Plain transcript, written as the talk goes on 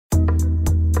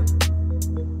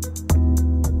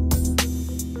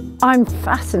I'm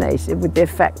fascinated with the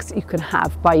effects you can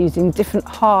have by using different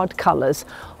hard colours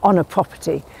on a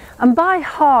property. And by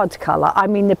hard colour, I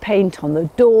mean the paint on the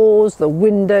doors, the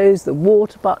windows, the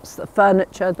water butts, the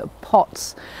furniture, the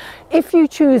pots. If you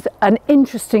choose an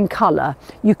interesting colour,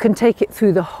 you can take it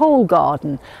through the whole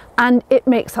garden and it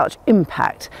makes such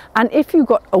impact. And if you've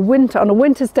got on a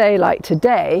winter's day like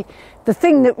today, the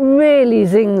thing that really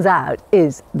zings out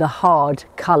is the hard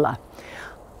colour.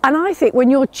 And I think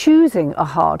when you're choosing a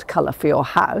hard colour for your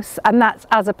house, and that's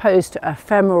as opposed to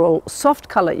ephemeral soft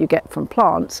colour you get from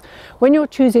plants, when you're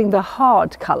choosing the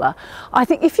hard colour, I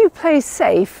think if you play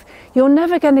safe, you're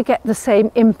never going to get the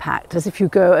same impact as if you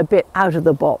go a bit out of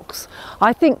the box.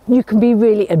 I think you can be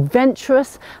really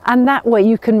adventurous, and that way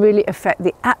you can really affect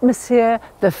the atmosphere,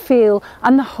 the feel,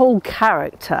 and the whole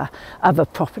character of a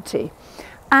property.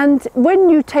 And when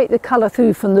you take the colour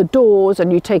through from the doors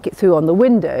and you take it through on the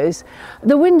windows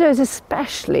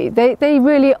especially, they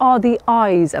really are the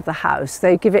eyes of the house.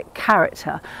 They give it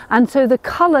character. And so the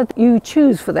colour that you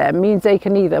choose for them means they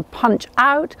can either punch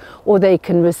out or they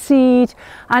can recede,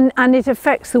 and it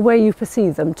affects the way you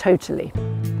perceive them totally.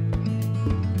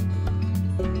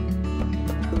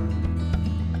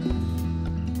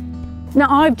 Now,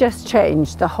 I've just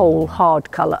changed the whole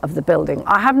hard colour of the building.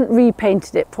 I haven't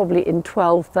repainted it probably in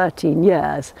 12, 13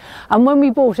 years. And when we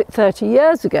bought it 30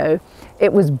 years ago,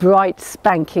 it was bright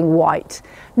spanking white.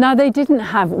 Now, they didn't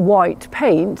have white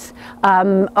paint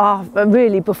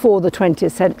really before the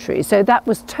 20th century, so that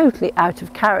was totally out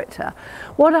of character.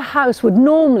 What a house would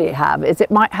normally have is it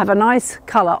might have a nice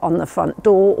colour on the front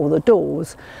door or the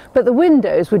doors, but the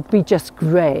windows would be just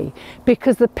grey,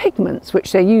 because the pigments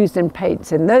which they used in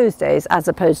paints in those days, as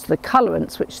opposed to the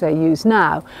colourants which they use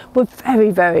now, were very,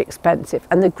 very expensive,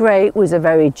 and the grey was a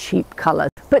very cheap colour.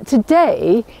 But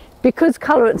today, because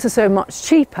colourants are so much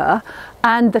cheaper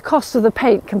and the cost of the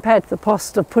paint compared to the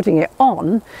cost of putting it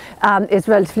on is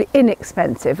relatively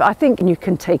inexpensive, I think you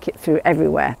can take it through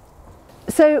everywhere.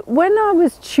 So when I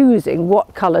was choosing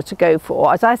what colour to go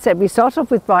for, as I said, we started off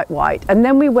with bright white, and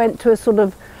then we went to a sort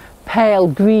of pale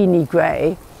greeny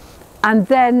grey, and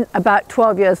then about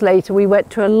 12 years later we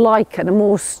went to a lichen, a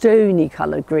more stony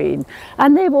coloured green.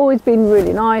 And they've always been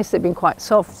really nice, they've been quite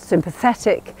soft,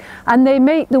 sympathetic, and they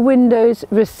make the windows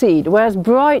recede, whereas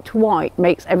bright white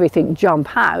makes everything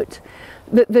jump out.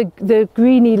 The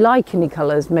greeny licheny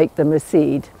colours make them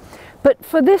recede. But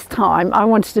for this time, I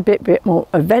wanted a bit more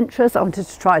adventurous. I wanted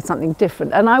to try something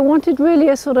different. And I wanted really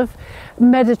a sort of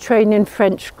Mediterranean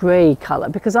French grey colour,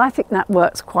 because I think that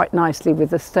works quite nicely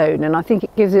with the stone, and I think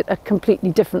it gives it a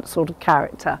completely different sort of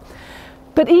character.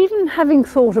 But even having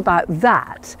thought about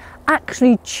that,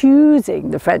 actually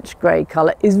choosing the French grey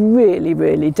colour is really,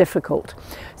 really difficult.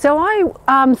 So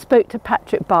I spoke to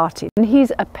Patrick Baty, and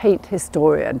he's a paint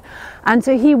historian, and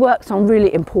so he works on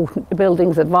really important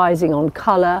buildings, advising on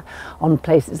colour, on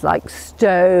places like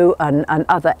Stowe and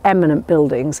other eminent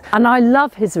buildings. And I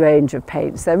love his range of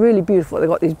paints. They're really beautiful. They've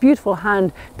got these beautiful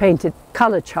hand-painted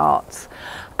colour charts.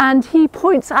 And he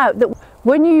points out that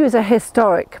when you use a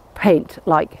historic paint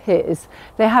like his,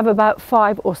 they have about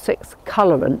 5 or 6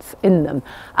 colourants in them,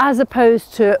 as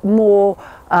opposed to more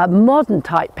modern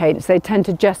type paints. They tend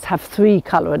to just have 3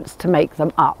 colourants to make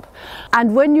them up.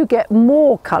 And when you get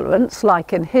more colourants,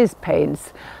 like in his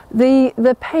paints,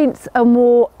 the paints are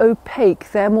more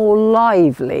opaque, they're more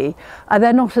lively, and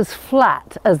they're not as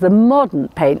flat as the modern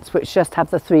paints which just have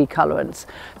the 3 colourants.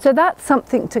 So that's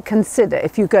something to consider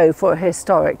if you go for a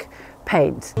historic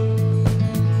paint.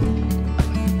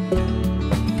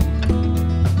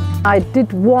 I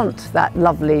did want that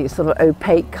lovely sort of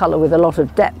opaque colour with a lot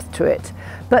of depth to it,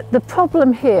 but the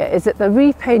problem here is that the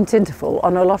repaint interval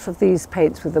on a lot of these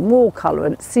paints with the more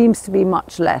colourant seems to be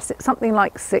much less. It's something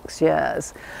like 6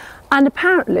 years, and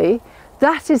apparently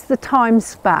that is the time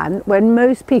span when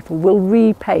most people will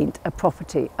repaint a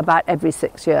property, about every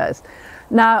 6 years.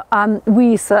 Now,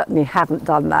 we certainly haven't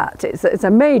done that. It's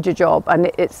a major job,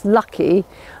 and it's lucky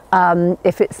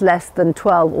if it's less than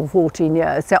 12 or 14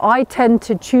 years. So I tend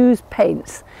to choose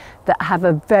paints that have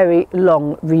a very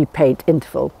long repaint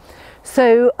interval.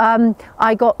 So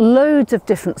I got loads of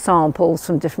different samples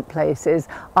from different places.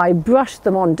 I brushed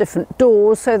them on different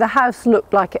doors, so the house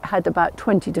looked like it had about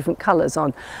 20 different colours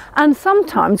on. And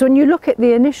sometimes when you look at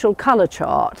the initial colour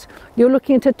chart, you're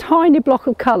looking at a tiny block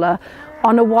of colour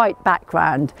on a white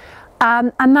background.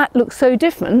 And that looks so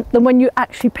different than when you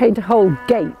actually paint a whole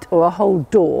gate or a whole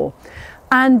door.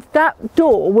 And that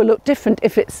door will look different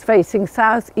if it's facing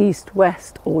south, east,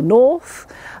 west or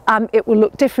north. It will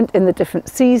look different in the different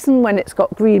season, when it's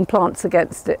got green plants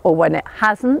against it or when it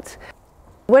hasn't.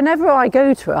 Whenever I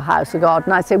go to a house or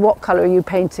garden, I say, what colour are you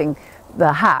painting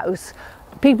the house?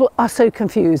 people are so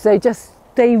confused.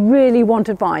 They really want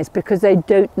advice because they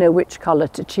don't know which colour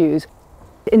to choose.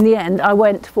 In the end, I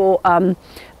went for a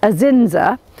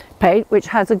Zinsser paint, which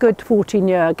has a good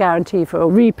 14-year guarantee for a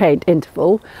repaint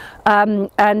interval.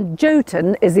 And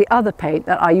Jotun is the other paint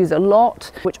that I use a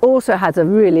lot, which also has a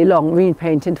really long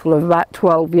repaint interval of about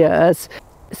 12 years.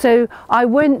 So I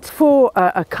went for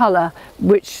a colour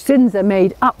which Zinsser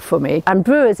made up for me, and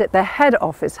brewers at their head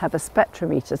office have a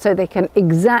spectrometer, so they can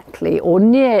exactly or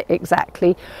near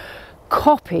exactly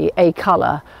copy a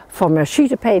colour from a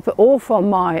sheet of paper or from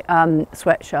my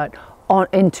sweatshirt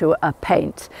into a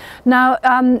paint. Now,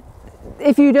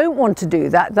 if you don't want to do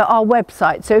that, there are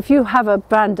websites. So if you have a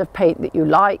brand of paint that you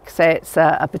like, say it's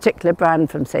a particular brand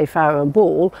from, say, Farrow &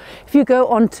 Ball, if you go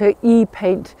onto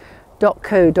epaint.co.uk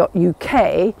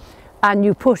and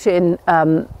you put in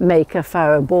Maker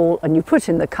Farrow & Ball and you put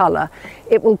in the colour,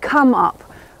 it will come up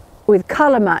with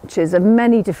colour matches of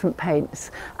many different paints,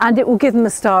 and it will give them a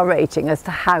star rating as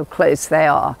to how close they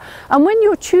are. And when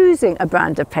you're choosing a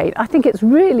brand of paint, I think it's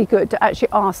really good to actually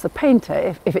ask the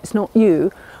painter, if it's not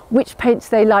you, which paints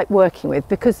they like working with,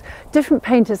 because different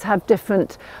painters have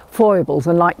different foibles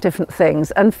and like different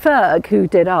things. And Ferg, who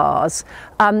did ours,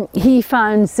 he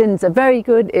found Zinsser very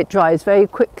good. It dries very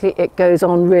quickly, it goes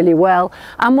on really well,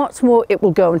 and what's more, it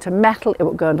will go into metal, it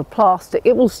will go into plastic,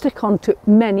 it will stick onto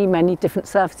many different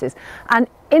surfaces. And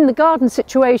in the garden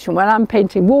situation, when I'm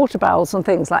painting water barrels and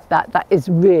things like that, that is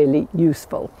really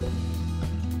useful.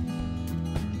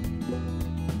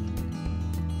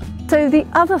 So the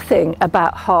other thing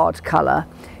about hard colour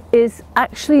is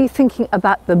actually thinking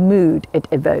about the mood it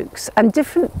evokes, and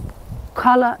different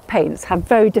colour paints have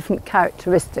very different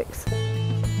characteristics.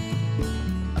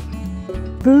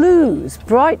 Blues,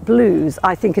 bright blues,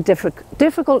 I think are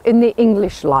difficult in the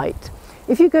English light.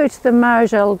 If you go to the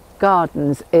Maragel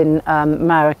Gardens in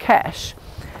Marrakesh,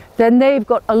 then they've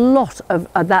got a lot of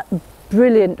that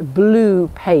brilliant blue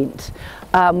paint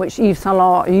which Yves Saint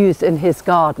Laurent used in his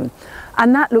garden.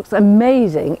 And that looks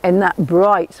amazing in that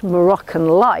bright Moroccan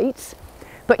light.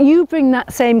 But you bring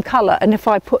that same colour, and if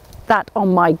I put that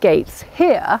on my gates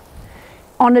here,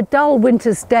 on a dull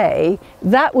winter's day,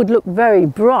 that would look very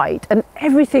bright and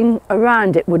everything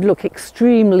around it would look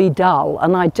extremely dull,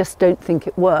 and I just don't think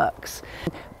it works.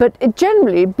 But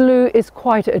generally, blue is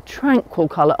quite a tranquil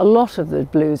colour. A lot of the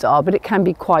blues are, but it can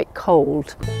be quite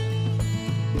cold.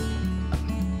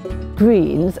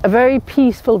 Greens are very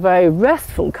peaceful, very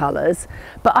restful colours,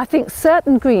 but I think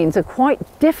certain greens are quite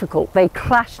difficult. They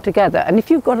clash together, and if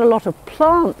you've got a lot of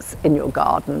plants in your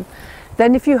garden,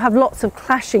 then if you have lots of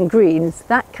clashing greens,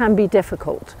 that can be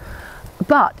difficult.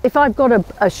 But if I've got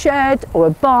a shed or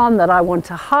a barn that I want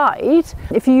to hide,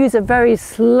 if you use a very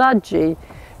sludgy,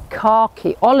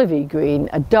 khaki, olivey green,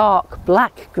 a dark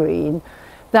black green,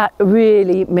 that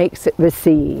really makes it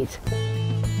recede.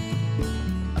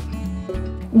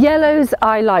 Yellows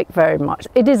I like very much.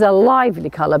 It is a lively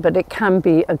colour, but it can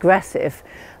be aggressive.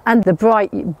 And the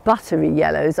bright buttery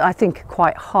yellows I think are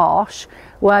quite harsh,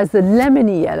 whereas the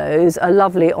lemony yellows are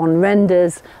lovely on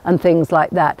renders and things like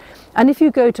that. And if you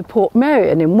go to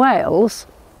Portmeirion in Wales,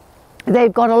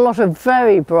 they've got a lot of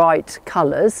very bright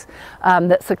colours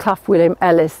that Sir Clough William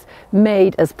Ellis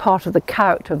made as part of the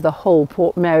character of the whole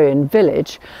Portmeirion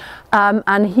village.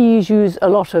 And he's used a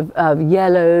lot of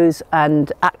yellows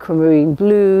and aquamarine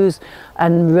blues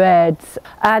and reds,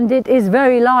 and it is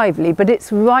very lively, but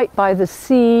it's right by the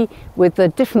sea with the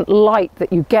different light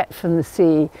that you get from the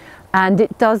sea, and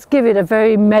it does give it a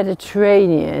very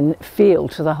Mediterranean feel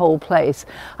to the whole place.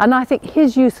 And I think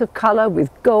his use of colour with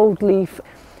gold leaf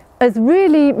has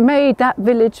really made that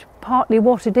village partly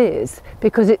what it is,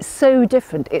 because it's so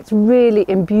different. It's really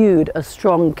imbued a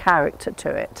strong character to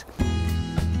it.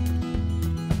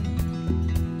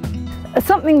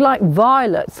 Something like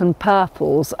violets and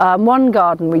purples. One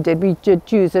garden we did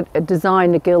use a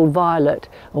designer gill violet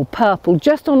or purple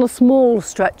just on a small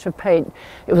stretch of paint.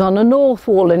 It was on a north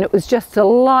wall, and it was just to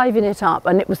liven it up,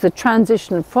 and it was the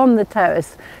transition from the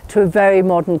terrace to a very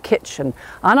modern kitchen,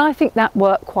 and I think that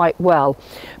worked quite well.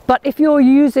 But if you're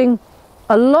using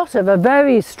a lot of a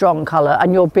very strong colour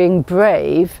and you're being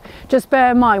brave, just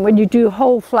bear in mind when you do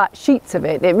whole flat sheets of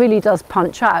it, it really does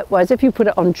punch out, whereas if you put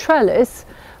it on trellis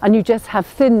and you just have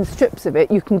thin strips of it,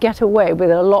 you can get away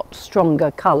with a lot stronger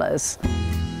colours.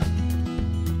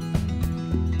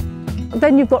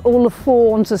 Then you've got all the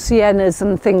fawns, the siennas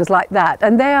and things like that,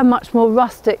 and they are much more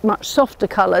rustic, much softer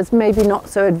colours, maybe not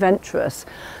so adventurous.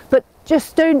 But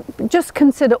just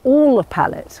consider all the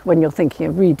palette when you're thinking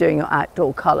of redoing your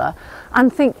outdoor colour,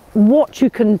 and think what you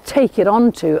can take it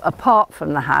onto apart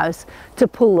from the house to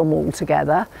pull them all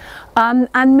together. And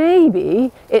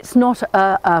maybe it's not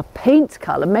a paint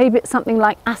colour, maybe it's something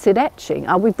like acid etching.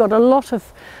 We've got a lot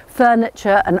of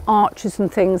furniture and arches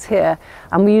and things here,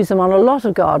 and we use them on a lot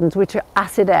of gardens which are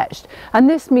acid etched, and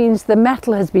this means the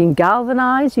metal has been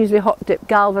galvanized, usually hot dip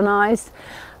galvanized,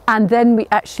 and then we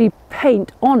actually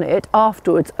paint on it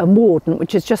afterwards a mordant,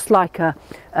 which is just like a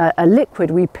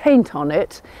liquid. We paint on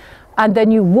it, and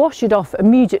then you wash it off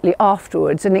immediately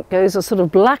afterwards, and it goes a sort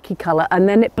of blacky colour, and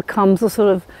then it becomes a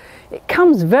sort of, it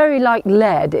comes very like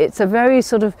lead. It's a very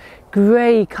sort of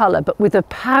grey colour, but with a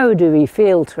powdery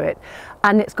feel to it,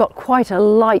 and it's got quite a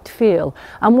light feel.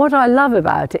 And what I love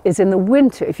about it is in the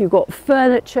winter, if you've got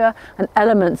furniture and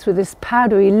elements with this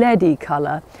powdery leady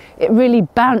colour, it really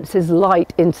bounces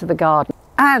light into the garden.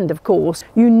 And of course,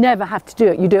 you never have to do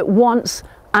it. You do it once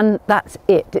and that's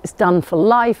it. It's done for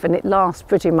life, and it lasts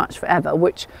pretty much forever,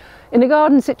 which in a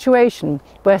garden situation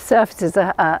where surfaces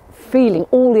are feeling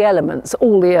all the elements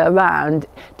all the year round,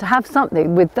 to have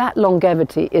something with that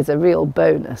longevity is a real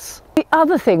bonus. The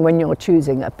other thing when you're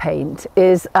choosing a paint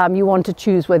is you want to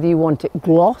choose whether you want it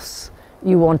gloss,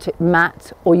 you want it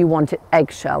matte, or you want it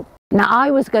eggshell. Now, I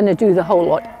was going to do the whole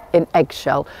lot in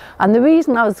eggshell, and the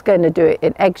reason I was going to do it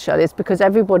in eggshell is because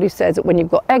everybody says that when you've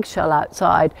got eggshell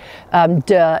outside,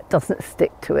 dirt doesn't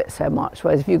stick to it so much,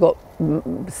 whereas if you've got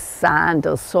sand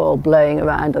or soil blowing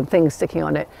around and things sticking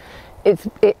on it,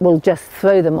 it will just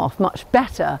throw them off much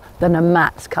better than a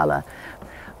matte colour.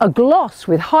 A gloss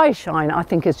with high shine I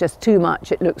think is just too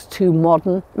much. It looks too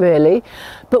modern, really.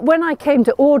 But when I came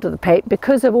to order the paint,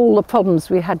 because of all the problems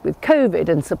we had with COVID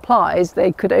and supplies,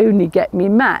 they could only get me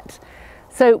matte.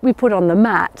 So we put on the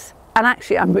matte, and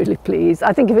actually I'm really pleased.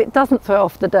 I think if it doesn't throw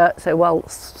off the dirt so well,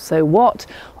 so what?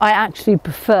 I actually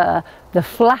prefer the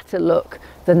flatter look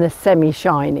than the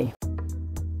semi-shiny.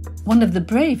 One of the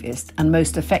bravest and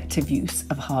most effective use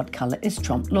of hard colour is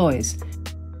trompe l'oeil.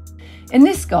 In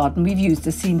this garden we've used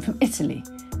a scene from Italy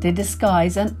to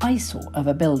disguise an eyesore of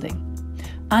a building,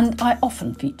 and I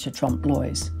often feature trompe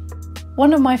l'oeil.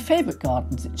 One of my favourite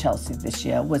gardens at Chelsea this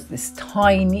year was this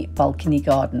tiny balcony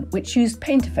garden which used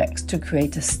paint effects to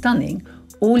create a stunning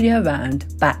all year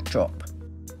round backdrop.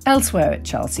 Elsewhere at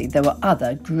Chelsea there were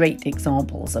other great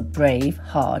examples of brave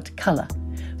hard colour,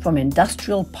 from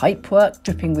industrial pipework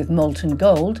dripping with molten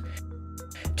gold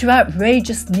to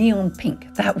outrageous neon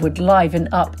pink that would liven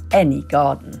up any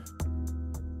garden.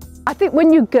 I think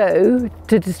when you go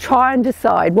to try and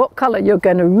decide what colour you're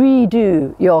going to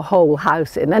redo your whole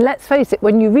house in, and let's face it,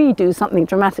 when you redo something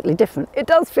dramatically different, it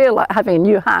does feel like having a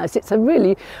new house. It's a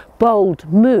really bold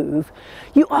move.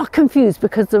 You are confused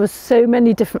because there are so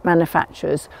many different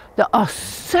manufacturers. There are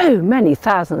so many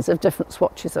thousands of different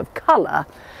swatches of colour.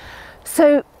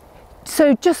 So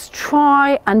just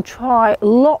try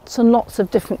lots and lots of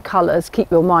different colours,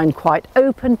 keep your mind quite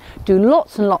open, do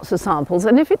lots and lots of samples,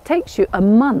 and if it takes you a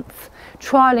month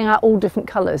trialling out all different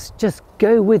colours, just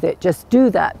go with it, just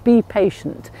do that, be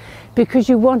patient, because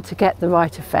you want to get the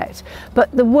right effect.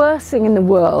 But the worst thing in the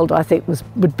world, I think,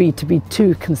 would be to be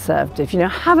too conservative. You know,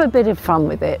 have a bit of fun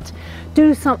with it,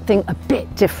 do something a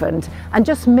bit different, and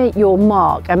just make your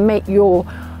mark and make your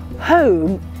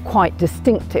home quite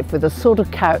distinctive with a sort of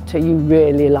character you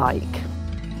really like.